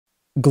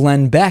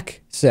Glenn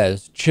Beck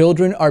says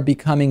children are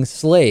becoming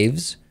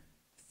slaves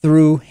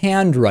through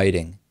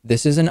handwriting.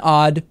 This is an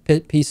odd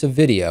piece of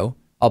video.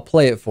 I'll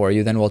play it for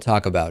you, then we'll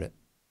talk about it.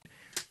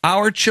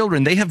 Our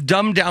children, they have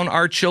dumbed down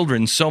our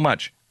children so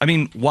much. I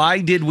mean, why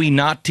did we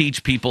not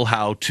teach people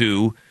how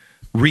to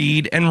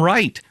read and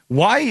write?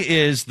 Why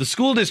is the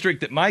school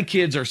district that my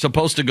kids are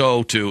supposed to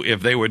go to,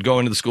 if they would go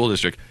into the school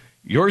district,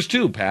 yours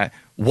too, Pat,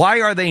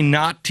 why are they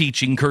not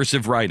teaching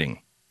cursive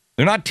writing?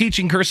 They're not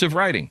teaching cursive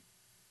writing.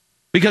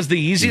 Because the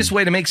easiest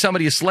way to make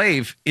somebody a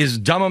slave is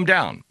dumb them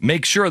down.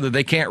 Make sure that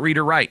they can't read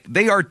or write.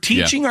 They are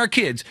teaching our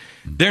kids.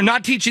 They're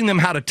not teaching them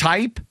how to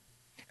type,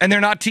 and they're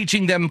not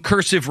teaching them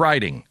cursive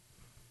writing.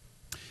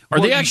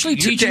 Are they actually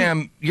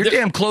teaching? You're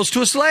damn close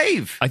to a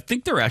slave. I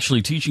think they're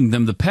actually teaching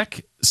them the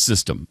Peck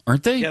system,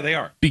 aren't they? Yeah, they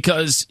are.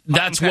 Because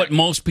that's what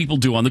most people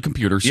do on the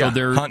computer. So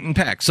they're hunt and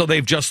peck. So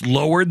they've just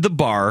lowered the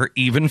bar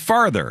even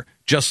farther.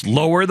 Just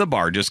lower the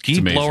bar. Just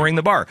keep lowering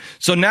the bar.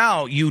 So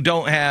now you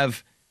don't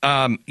have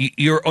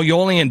you're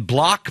only in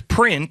block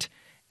print.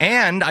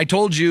 And I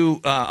told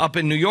you up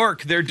in New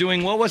York, they're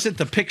doing, what was it,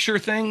 the picture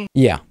thing?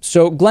 Yeah.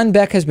 So Glenn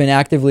Beck has been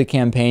actively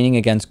campaigning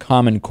against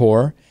Common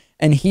Core,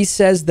 and he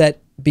says that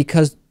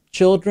because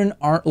children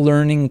aren't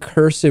learning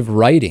cursive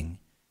writing,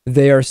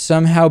 they are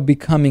somehow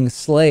becoming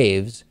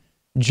slaves,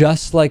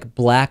 just like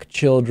black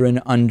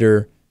children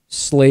under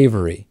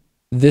slavery.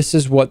 This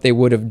is what they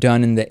would have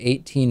done in the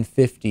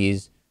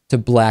 1850s to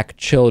black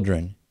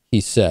children, he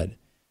said.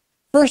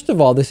 First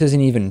of all, this isn't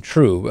even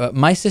true.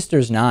 My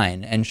sister's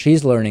 9, and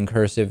she's learning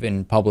cursive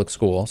in public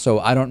school, so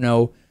I don't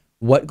know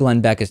what Glenn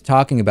Beck is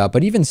talking about.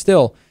 But even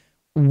still,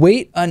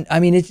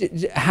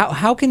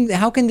 how can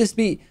this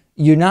be?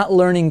 You're not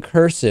learning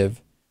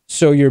cursive,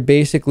 so you're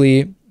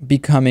basically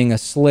becoming a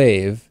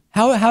slave.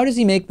 How does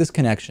he make this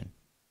connection?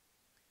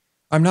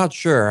 I'm not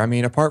sure. I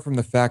mean, apart from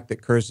the fact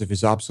that cursive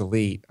is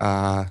obsolete,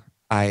 I'm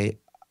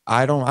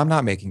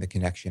not making the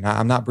connection.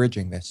 I'm not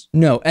bridging this.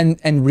 No,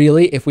 and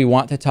really, if we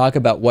want to talk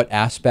about what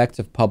aspects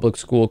of public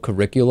school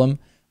curriculum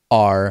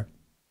are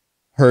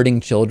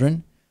hurting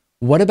children,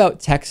 what about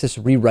Texas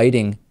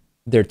rewriting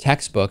their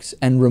textbooks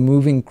and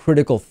removing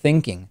critical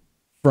thinking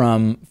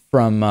from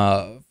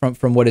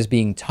what is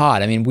being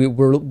taught? I mean,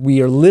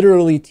 we are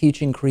literally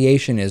teaching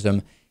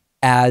creationism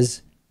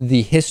as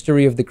the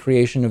history of the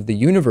creation of the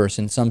universe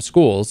in some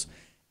schools,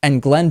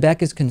 and Glenn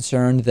Beck is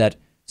concerned that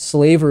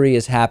slavery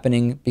is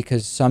happening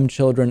because some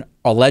children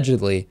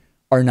allegedly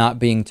are not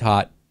being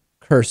taught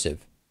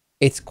cursive.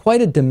 It's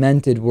quite a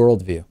demented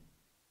worldview.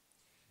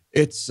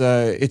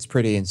 It's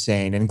pretty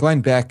insane. And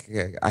Glenn Beck,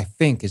 I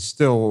think, is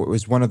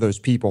one of those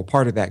people,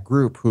 part of that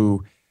group,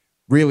 who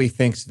really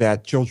thinks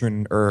that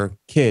children or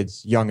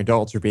kids, young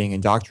adults, are being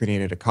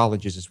indoctrinated at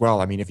colleges as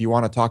well. I mean, if you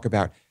want to talk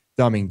about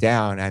dumbing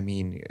down, I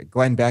mean,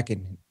 Glenn Beck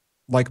and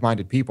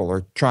like-minded people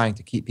are trying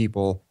to keep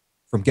people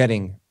from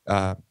getting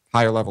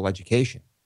higher level education.